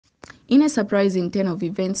In a surprising turn of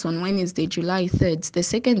events on Wednesday, July 3rd, the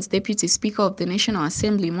second Deputy Speaker of the National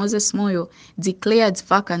Assembly, Moses Moyo, declared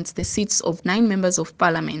vacant the seats of 9 members of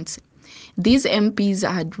Parliament. These MPs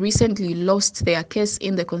had recently lost their case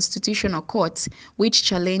in the Constitutional Court, which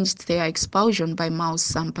challenged their expulsion by Mouse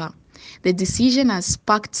Sampa. The decision has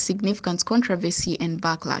sparked significant controversy and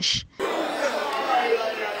backlash.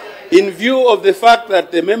 In view of the fact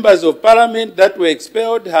that the members of Parliament that were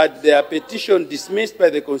expelled had their petition dismissed by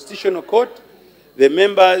the Constitutional Court, the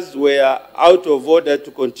members were out of order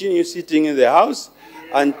to continue sitting in the House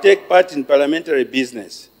and take part in parliamentary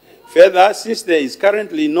business. Further, since there is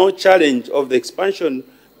currently no challenge of the expansion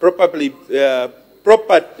properly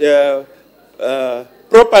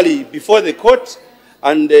before the court,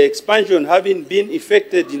 and the expansion having been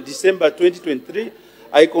effected in December 2023,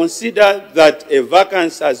 I consider that a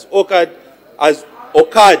vacancy has occurred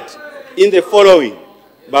in the following: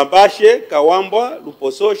 Bambashe, Kawambwa,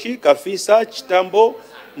 Lupososhi, Kafisa, Chitambo,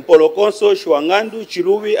 Mpolokonso, Shwangandu,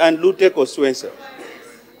 Chiruvi, and Lute Koswensa.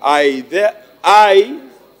 I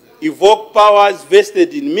evoke powers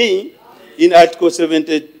vested in me in Article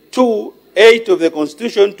 72(8) of the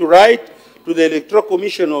Constitution to write to the Electoral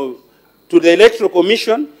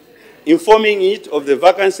Commission, informing it of the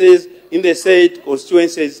vacancies in the said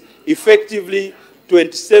constituencies effectively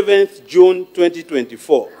 27th June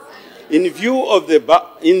 2024. In view of the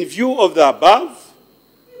above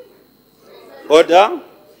order,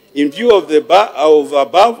 I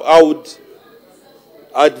would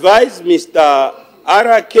advise Mr.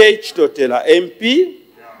 R.K. Chitotela, MP,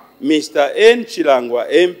 Mr. N. Chilangwa,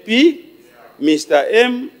 MP, Mr.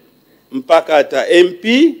 M. Mpakata,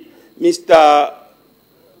 MP,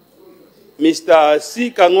 Mr. C.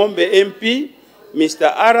 Kangombe, MP,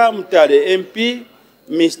 Mr. R. Mtale, MP,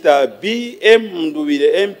 Mr. B. M.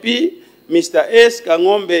 Mduwile, MP, Mr. S.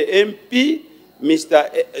 Kangombe, MP,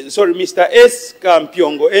 Mr. S.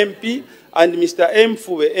 Kampiongo, MP, and Mr. M.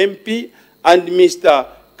 Fuwe, MP, and Mr.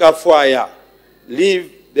 Kafwaya.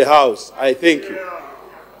 Leave the House. I thank you.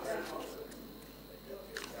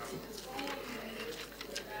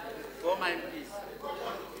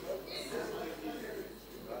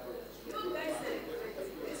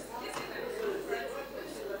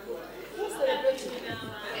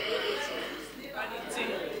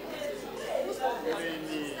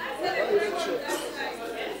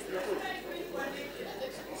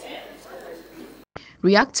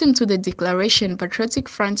 Reacting to the declaration, Patriotic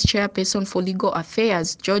Front Chairperson for Legal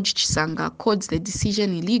Affairs, George Chisanga, called the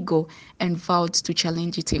decision illegal and vowed to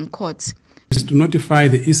challenge it in court. Is to notify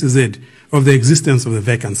the ECZ of the existence of the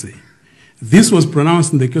vacancy. This was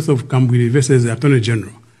pronounced in the case of Kambwili versus the Attorney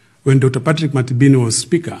General, when Dr. Patrick Matibini was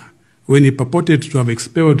Speaker, when he purported to have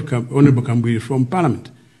expelled Honorable Kambwili from Parliament.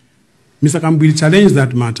 Mr. Kambwili challenged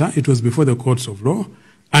that matter. It was before the courts of law,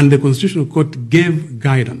 and the Constitutional Court gave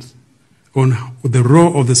guidance on the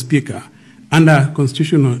role of the Speaker under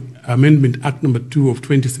Constitutional Amendment Act No. 2 of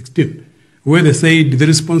 2016, where they said the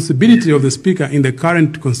responsibility of the Speaker in the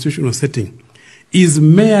current constitutional setting is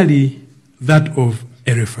merely that of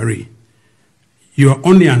a referee. You are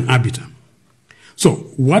only an arbiter. So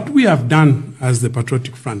what we have done as the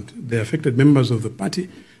Patriotic Front, the affected members of the party,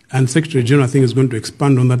 and Secretary General, I think, is going to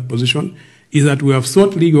expand on that position, is that we have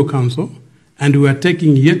sought legal counsel, and we are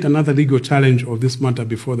taking yet another legal challenge of this matter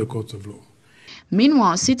before the courts of law.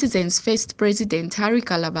 Meanwhile, Citizens First President Harry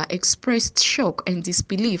Kalaba expressed shock and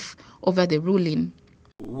disbelief over the ruling.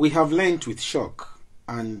 We have learned with shock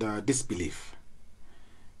and disbelief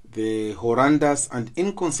the horrendous and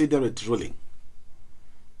inconsiderate ruling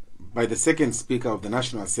by the second Speaker of the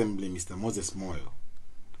National Assembly, Mr. Moses Moyo,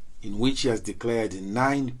 in which he has declared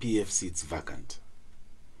 9 PF seats vacant.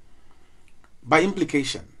 By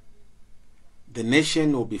implication, the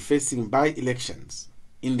nation will be facing by-elections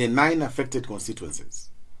in the 9 affected constituencies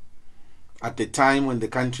at the time when the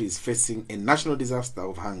country is facing a national disaster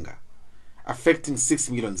of hunger affecting 6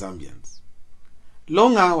 million Zambians,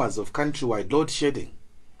 long hours of countrywide load shedding,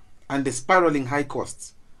 and the spiraling high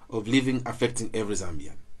costs of living affecting every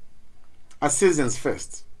Zambian. As Citizens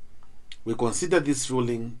First, we consider this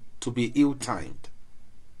ruling to be ill-timed,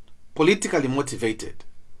 politically motivated,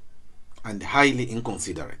 and highly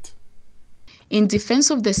inconsiderate. In defense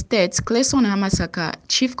of the state, Clayson Hamasaka,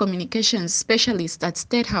 Chief Communications Specialist at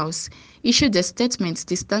State House, issued a statement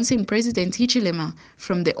distancing President Hichilema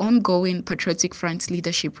from the ongoing Patriotic Front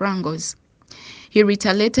leadership wrangles. He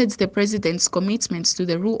reiterated the president's commitment to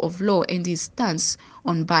the rule of law and his stance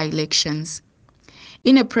on by-elections.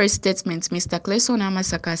 In a press statement, Mr. Clayson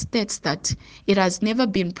Hamasaka states that it has never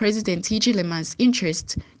been President Hichilema's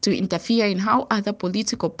interest to interfere in how other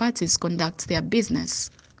political parties conduct their business.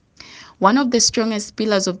 One of the strongest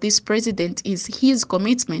pillars of this president is his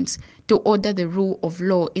commitment to order the rule of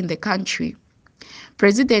law in the country.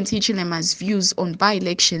 President Hichilema's views on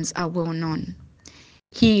by-elections are well known.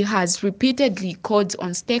 He has repeatedly called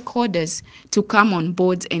on stakeholders to come on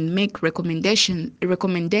board and make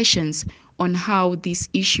recommendations on how this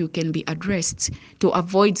issue can be addressed to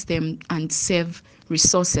avoid them and save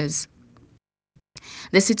resources.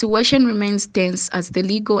 The situation remains tense as the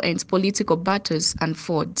legal and political battles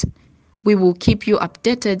unfold. We will keep you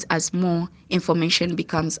updated as more information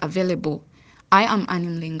becomes available. I am Annie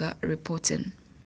Mulenga reporting.